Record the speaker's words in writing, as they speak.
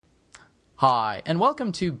Hi, and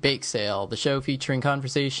welcome to Bake Sale, the show featuring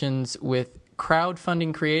conversations with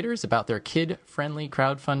crowdfunding creators about their kid-friendly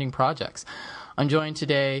crowdfunding projects. I'm joined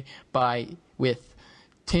today with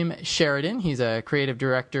Tim Sheridan. He's a creative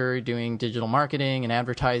director doing digital marketing and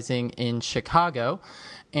advertising in Chicago,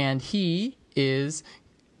 and he is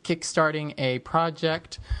kickstarting a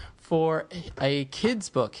project for a kid's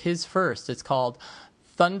book, his first. It's called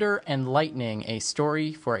Thunder and Lightning, A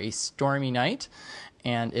Story for a Stormy Night.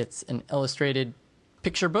 And it's an illustrated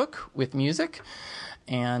picture book with music.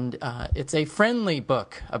 And it's a friendly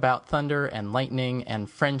book about thunder and lightning and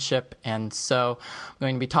friendship. And so I'm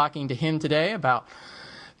going to be talking to him today about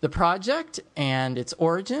the project and its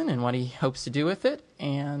origin and what he hopes to do with it.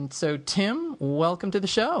 And so, Tim, welcome to the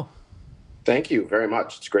show. Thank you very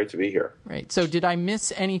much. It's great to be here. Right. So did I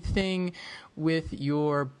miss anything with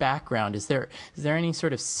your background? Is there any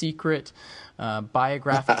sort of secret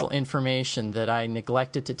biographical information that I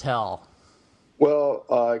neglected to tell? Well,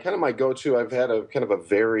 kind of my go-to, I've had a kind of a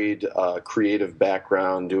varied creative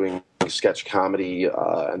background doing sketch comedy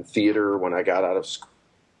and theater when I got out of school,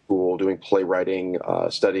 doing playwriting,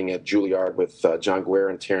 studying at Juilliard with John Guare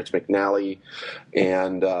and Terrence McNally,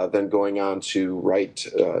 and then going on to write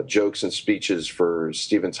jokes and speeches for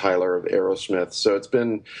Steven Tyler of Aerosmith. So it's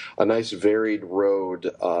been a nice varied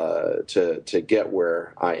road to get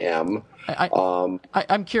where I am.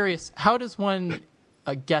 I'm curious, how does one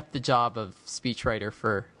get the job of speechwriter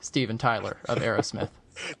for Steven Tyler of Aerosmith?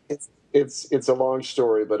 It's a long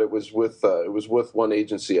story, but it was with one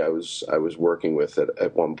agency I was working with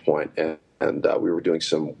at one point, and we were doing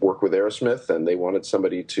some work with Aerosmith, and they wanted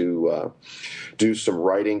somebody to do some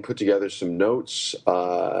writing, put together some notes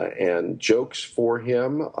and jokes for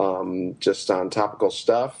him, just on topical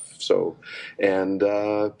stuff. So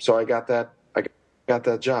I got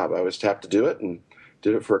that job. I was tapped to do it, and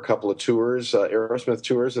did it for a couple of tours, Aerosmith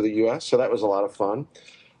tours of the U.S. So that was a lot of fun.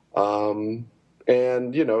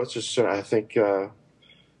 And, it's just, I think,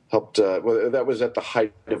 helped, well, that was at the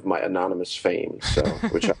height of my anonymous fame, so,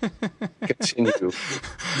 which I continue to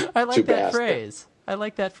I like that phrase. I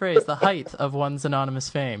like that phrase, the height of one's anonymous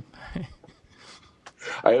fame.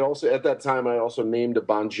 At that time, I also named a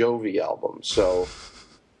Bon Jovi album, so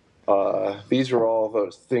these were all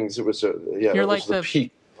those things. It was, You're like the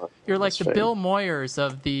peak. You're like the Bill Moyers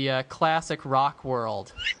of the classic rock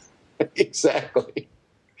world. Exactly.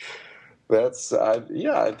 That's I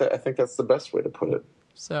think that's the best way to put it.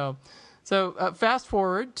 So fast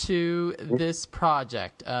forward to this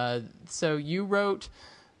project. So you wrote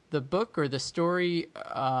the book or the story.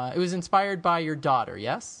 It was inspired by your daughter,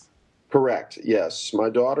 yes? Correct. Yes, my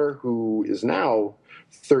daughter, who is now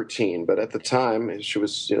 13, but at the time she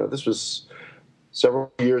was. This was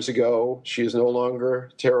several years ago. She is no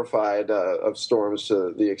longer terrified of storms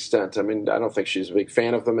to the extent. I mean, I don't think she's a big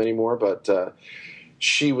fan of them anymore, but.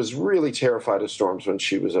 She was really terrified of storms when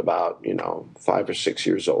she was about, 5 or 6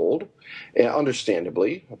 years old. And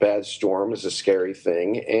understandably, a bad storm is a scary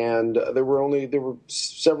thing. And there were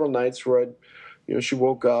several nights where she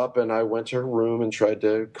woke up and I went to her room and tried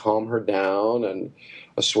to calm her down and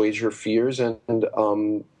assuage her fears. And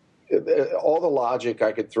all the logic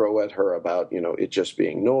I could throw at her about, it just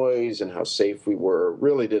being noise and how safe we were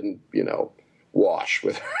really didn't, wash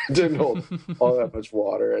with her. It didn't hold all that much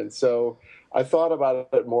water. And so I thought about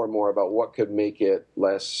it more and more about what could make it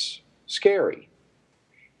less scary.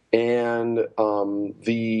 And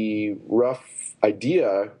the rough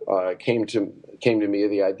idea came to me,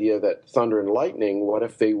 the idea that thunder and lightning, what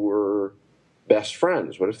if they were best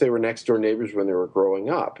friends? What if they were next door neighbors when they were growing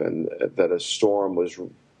up, and that a storm was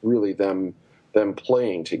really them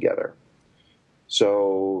playing together?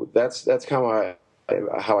 So that's kind of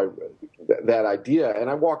that idea, and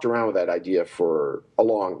I walked around with that idea for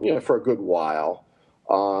a good while.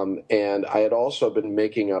 And I had also been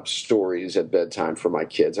making up stories at bedtime for my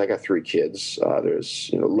kids. I got 3 kids. There's,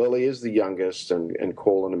 Lily is the youngest, and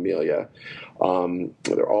Cole and Amelia.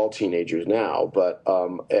 They're all teenagers now, but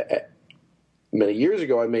many years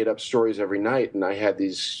ago, I made up stories every night, and I had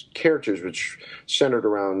these characters which centered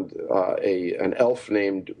around an elf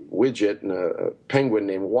named Widget and a penguin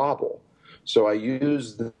named Wobble. So I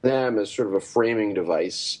used them as sort of a framing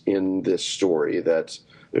device in this story, that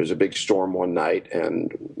there's a big storm one night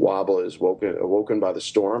and Wobble is awoken by the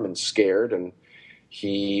storm and scared, and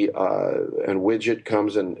Widget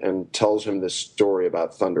comes and tells him this story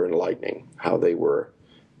about thunder and lightning, how they were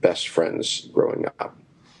best friends growing up.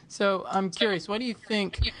 So I'm curious, what do you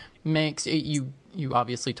think makes it, you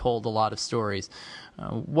obviously told a lot of stories.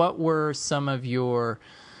 What were some of your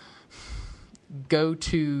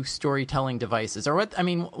go-to storytelling devices, or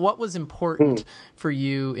what was important for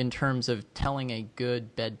you in terms of telling a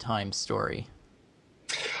good bedtime story?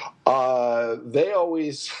 They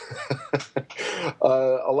always,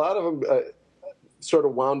 a lot of them sort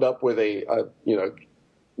of wound up with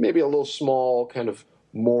maybe a little small kind of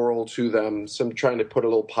moral to them, some trying to put a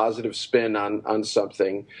little positive spin on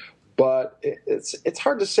something. But it's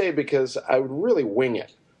hard to say because I would really wing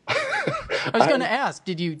it. I was going to ask,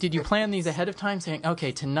 did you plan these ahead of time, saying,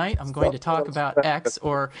 okay, tonight I'm going to talk about X,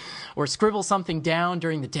 or scribble something down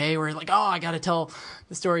during the day where you're like, oh, I got to tell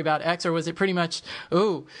the story about X, or was it pretty much,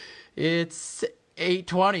 oh, it's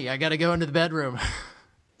 8:20, I got to go into the bedroom?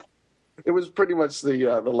 It was pretty much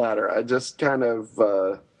the latter. I just kind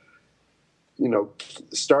of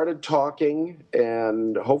started talking,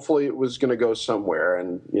 and hopefully it was going to go somewhere.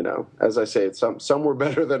 And as I say, some were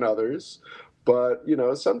better than others. But,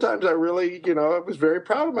 sometimes I really, I was very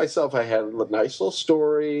proud of myself. I had a nice little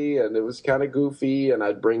story, and it was kind of goofy, and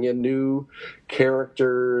I'd bring in new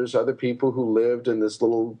characters, other people who lived in this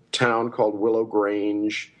little town called Willow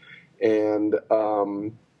Grange, and,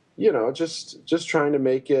 just trying to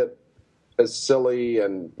make it as silly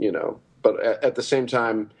and, but at the same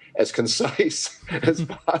time, as concise as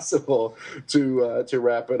possible to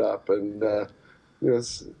wrap it up. And,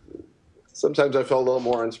 sometimes I felt a little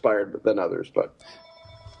more inspired than others, but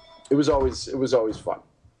it was always fun.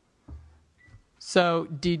 So,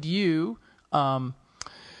 did you tell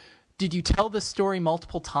the story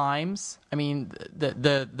multiple times? I mean,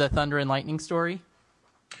 the Thunder and Lightning story?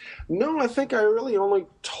 No, I think I really only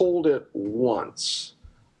told it once,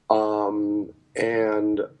 and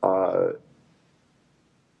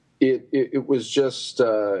it was just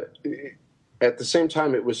at the same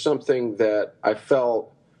time it was something that I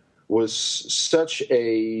felt was such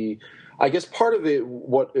I guess part of it,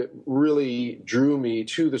 what it really drew me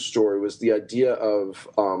to the story was the idea of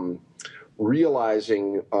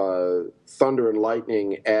realizing Thunder and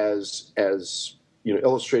Lightning as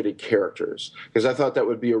illustrated characters, because I thought that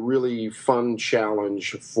would be a really fun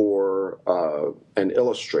challenge for an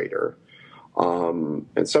illustrator.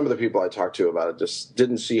 And some of the people I talked to about it just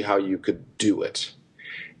didn't see how you could do it.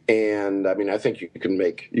 And I mean, I think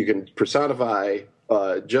you can personify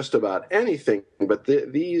just about anything, but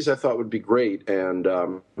these I thought would be great, and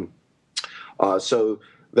so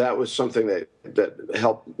that was something that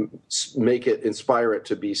helped inspire it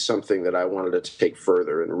to be something that I wanted to take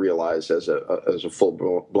further and realize as a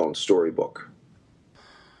full blown storybook.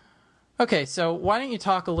 Okay, so why don't you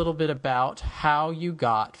talk a little bit about how you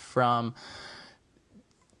got from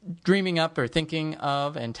dreaming up or thinking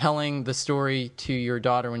of and telling the story to your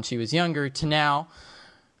daughter when she was younger to now?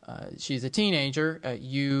 She's a teenager.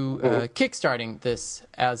 You kickstarting this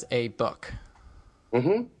as a book.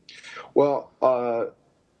 Mm-hmm. Well,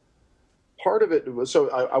 part of it was, so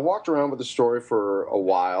I walked around with the story for a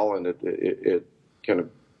while, and it kind of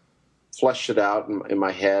fleshed it out in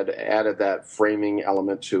my head, added that framing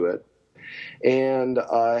element to it, and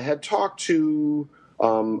I had talked to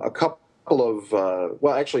a couple of,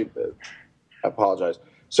 I apologize.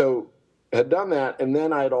 So had done that, and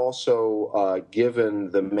then I'd also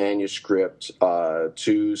given the manuscript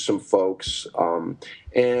to some folks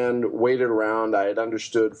and waited around. I had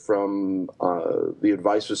understood from the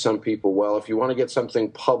advice of some people, well, if you want to get something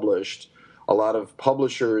published, a lot of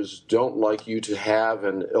publishers don't like you to have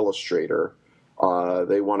an illustrator.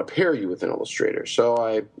 They want to pair you with an illustrator. So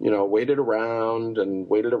I, waited around,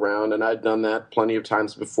 and I'd done that plenty of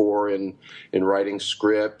times before in writing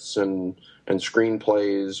scripts and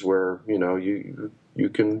screenplays where, you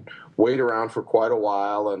can wait around for quite a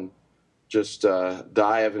while and just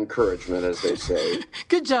die of encouragement, as they say.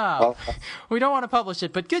 Good job. We don't want to publish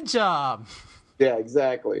it, but good job. Yeah,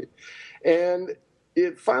 exactly. And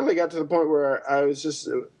it finally got to the point where I was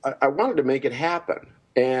I wanted to make it happen.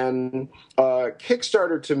 And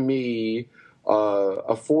Kickstarter to me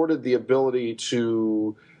afforded the ability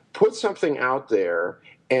to put something out there,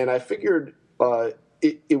 and I figured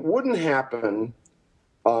it wouldn't happen.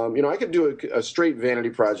 I could do a straight vanity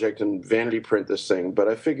project and vanity print this thing, but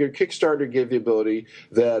I figured Kickstarter gave the ability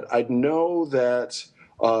that I'd know that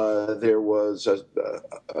there was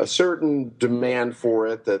a certain demand for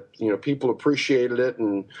it, that people appreciated it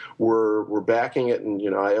and were backing it, and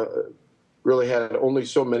I really had only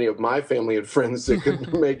so many of my family and friends that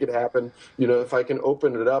could make it happen. If I can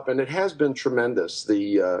open it up, and it has been tremendous.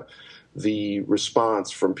 The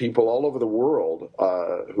response from people all over the world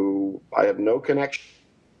who I have no connection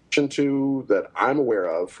to that I'm aware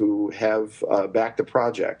of, who have backed the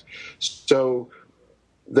project. So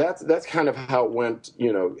that's kind of how it went.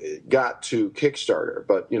 It got to Kickstarter,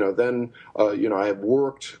 but then I have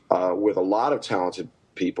worked with a lot of talented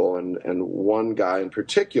people, and one guy in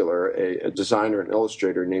particular, a designer and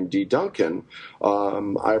illustrator named Dee Duncan.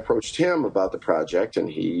 I approached him about the project, and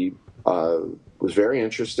he was very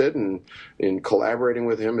interested, and in collaborating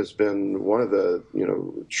with him has been one of the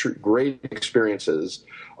great experiences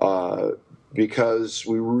because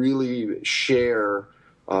we really share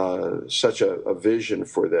such a vision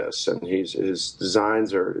for this, and his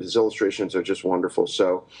illustrations are just wonderful.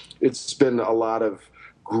 So it's been a lot of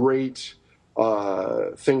great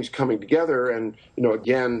things coming together, and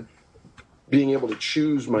again, being able to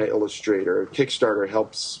choose my illustrator. Kickstarter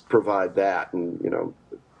helps provide that, and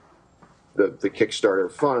the Kickstarter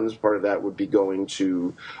funds, part of that would be going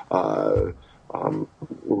to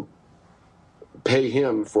pay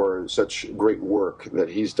him for such great work that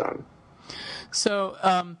he's done. So,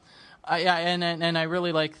 I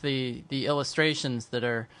really like the illustrations that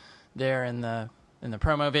are there in the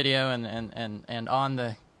promo video and on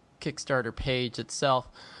the Kickstarter page itself.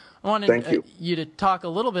 I wanted you to talk a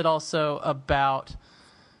little bit also about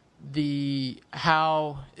the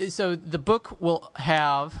book will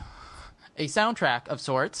have a soundtrack of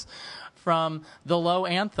sorts from the Low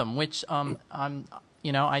Anthem, which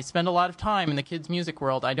I spend a lot of time in the kids' music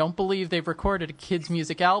world. I don't believe they've recorded a kids'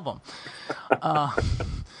 music album.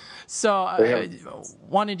 So I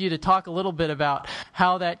wanted you to talk a little bit about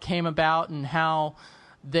how that came about and how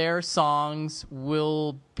their songs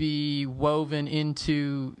will be woven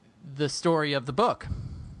into the story of the book.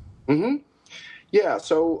 Mm-hmm. Yeah.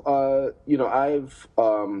 So,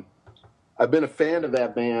 I've been a fan of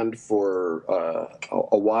that band for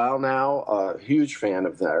a while now, a huge fan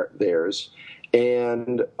of theirs.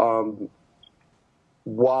 And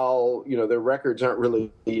while their records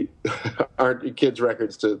aren't kids'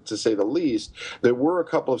 records to say the least, there were a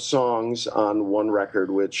couple of songs on one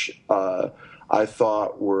record which I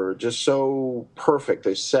thought were just so perfect.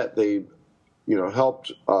 They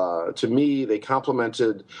helped to me. They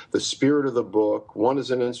complemented the spirit of the book. One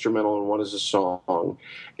is an instrumental and one is a song,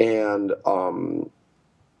 and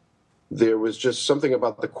there was just something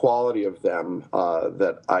about the quality of them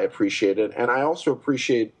that I appreciated. And I also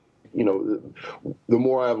appreciate, the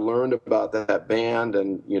more I've learned about that band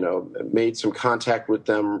and, made some contact with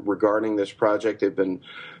them regarding this project, they've been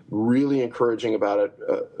really encouraging about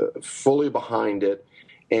it, fully behind it.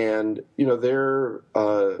 And, they're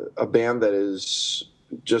a band that is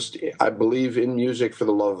just, I believe in music for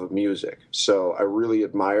the love of music. So I really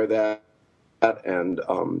admire that. And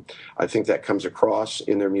I think that comes across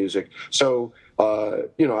in their music. So,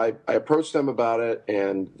 I approached them about it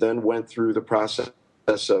and then went through the process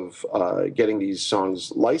of getting these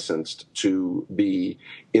songs licensed to be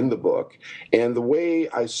in the book. And the way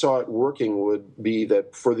I saw it working would be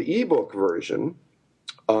that for the ebook version,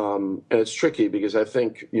 and it's tricky because I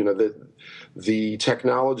think, that the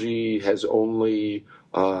technology has only,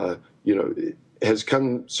 has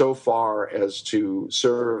come so far as to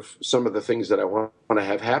serve some of the things that I want to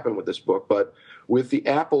have happen with this book. But with the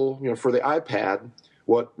Apple, for the iPad,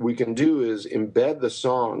 what we can do is embed the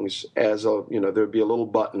songs as there'd be a little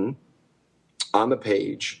button on the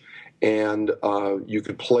page, and you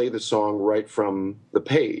could play the song right from the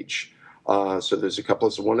page. So there's a couple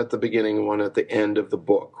of one at the beginning and one at the end of the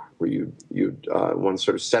book, where one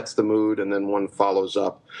sort of sets the mood, and then one follows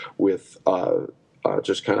up with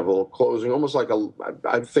just kind of a little closing, almost like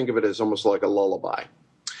I think of it as almost like a lullaby.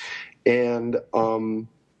 And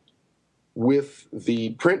with the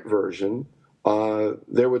print version,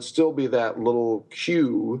 there would still be that little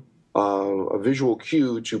cue, a visual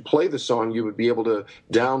cue to play the song. You would be able to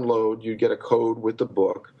download, you'd get a code with the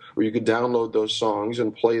book, or you could download those songs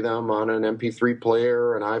and play them on an MP3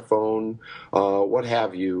 player, an iPhone, what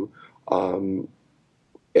have you,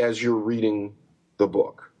 as you're reading the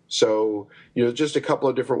book. So, just a couple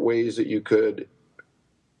of different ways that you could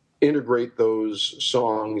integrate those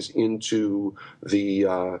songs into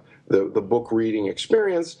the book reading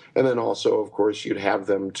experience, and then also, of course, you'd have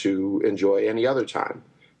them to enjoy any other time.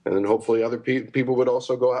 And then hopefully other people would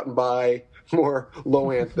also go out and buy more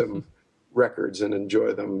Low Anthem records and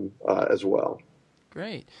enjoy them as well.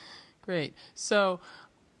 Great. So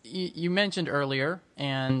you mentioned earlier,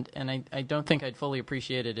 and I don't think I'd fully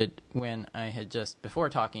appreciated it when I had before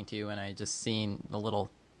talking to you, and I had just seen the little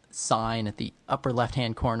sign at the upper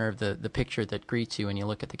left-hand corner of the picture that greets you when you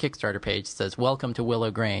look at the Kickstarter page. It says, "Welcome to Willow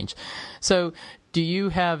Grange." So do you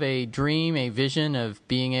have a dream, a vision of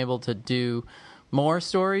being able to do more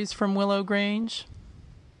stories from Willow Grange?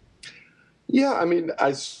 Yeah, I mean,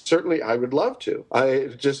 I would love to.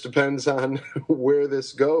 It just depends on where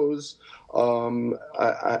this goes.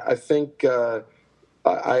 I think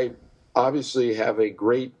I obviously have a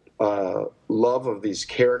great love of these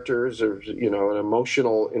characters. There's, an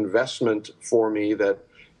emotional investment for me that,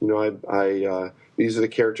 I these are the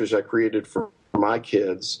characters I created for my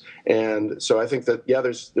kids. And so I think that,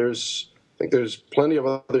 there's plenty of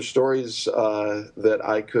other stories that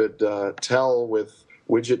I could tell with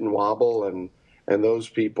Widget and Wobble and those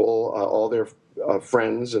people, all their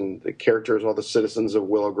friends and the characters, all the citizens of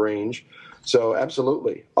Willow Grange. So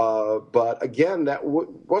absolutely. But again, that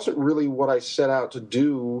wasn't really what I set out to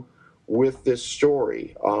do with this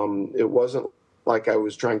story. It wasn't like I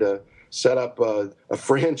was trying to set up a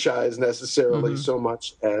franchise necessarily, so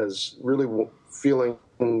much as really feeling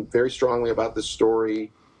very strongly about the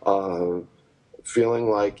story, feeling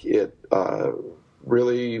like it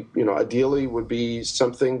really, ideally would be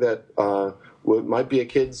something that might be a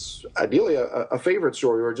kid's, ideally a favorite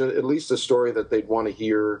story, or just at least a story that they'd want to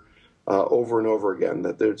hear over and over again,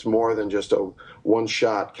 that there's more than just a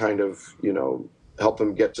one-shot kind of, help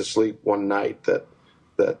them get to sleep one night, that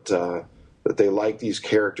they like these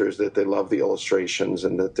characters, that they love the illustrations,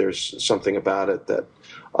 and that there's something about it that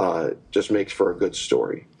just makes for a good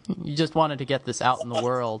story. You just wanted to get this out in the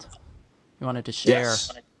world. You wanted to share.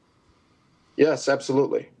 Yes,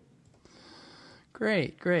 absolutely.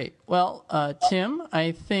 Great. Well, Tim,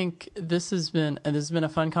 I think this has been a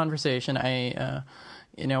fun conversation.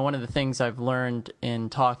 One of the things I've learned in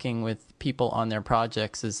talking with people on their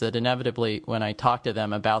projects is that inevitably, when I talk to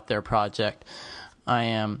them about their project,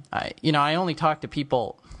 I only talk to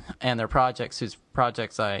people and their projects whose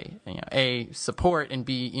projects I A, support, and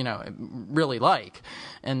B, really like.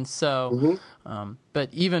 And so,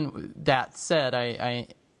 but even that said, I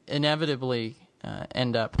inevitably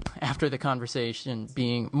end up, after the conversation,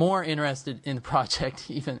 being more interested in the project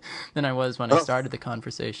even than I was when I started the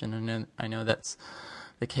conversation. And I know that's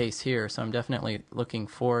the case here. So I'm definitely looking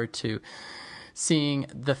forward to seeing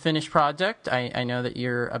the finished project. I know that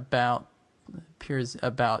you're appears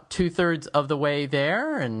about 2/3 of the way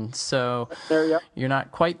there, and so you're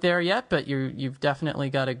not quite there yet, but you've definitely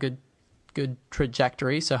got a good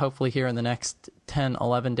trajectory. So hopefully here in the next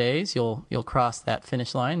 10-11 days you'll cross that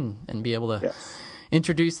finish line and be able to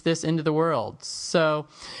introduce this into the world. So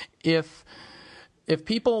if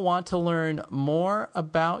people want to learn more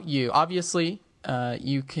about you, obviously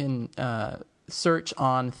you can search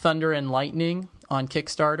on Thunder and Lightning on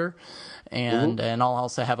Kickstarter, and I'll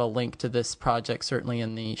also have a link to this project certainly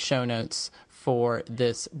in the show notes for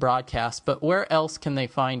this broadcast. But where else can they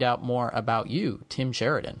find out more about you, Tim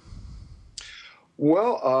Sheridan?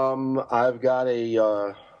 Well, I've got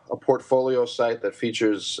a portfolio site that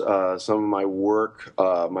features some of my work,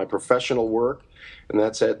 my professional work, and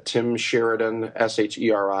that's at Tim Sheridan,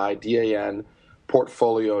 SHERIDAN,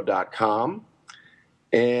 portfolio.com.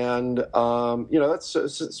 And,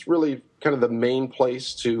 it's really kind of the main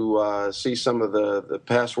place to see some of the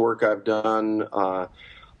past work I've done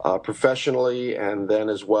professionally, and then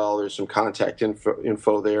as well there's some contact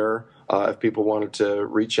info there. If people wanted to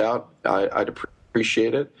reach out, I'd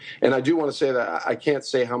appreciate it. And I do want to say that I can't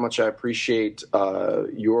say how much I appreciate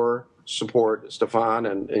your support, Stefan,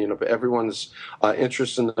 and everyone's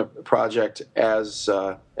interest in the project as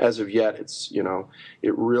of yet. It's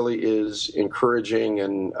it really is encouraging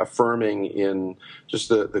and affirming in just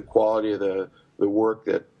the quality of the work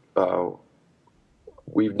that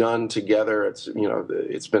we've done together.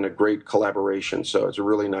 It's been a great collaboration. So it's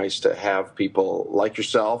really nice to have people like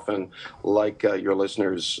yourself and like your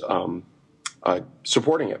listeners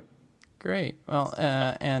supporting it. Great. Well,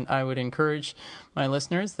 and I would encourage my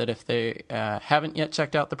listeners that if they haven't yet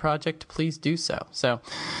checked out the project, please do so. So,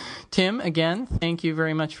 Tim, again, thank you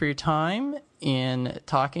very much for your time in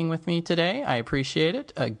talking with me today. I appreciate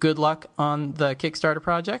it. Good luck on the Kickstarter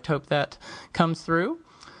project. Hope that comes through.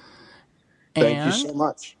 Thank you so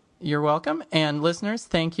much. You're welcome. And listeners,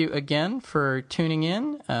 thank you again for tuning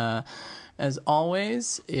in. As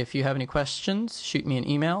always, if you have any questions, shoot me an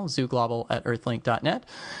email, zooglobal@earthlink.net.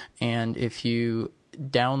 And if you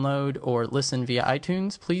download or listen via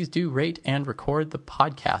iTunes, please do rate and record the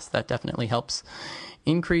podcast. That definitely helps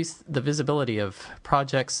increase the visibility of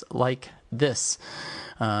projects like this,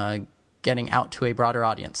 getting out to a broader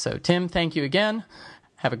audience. So, Tim, thank you again.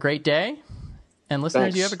 Have a great day. And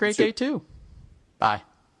listeners, You have a great day too. Bye.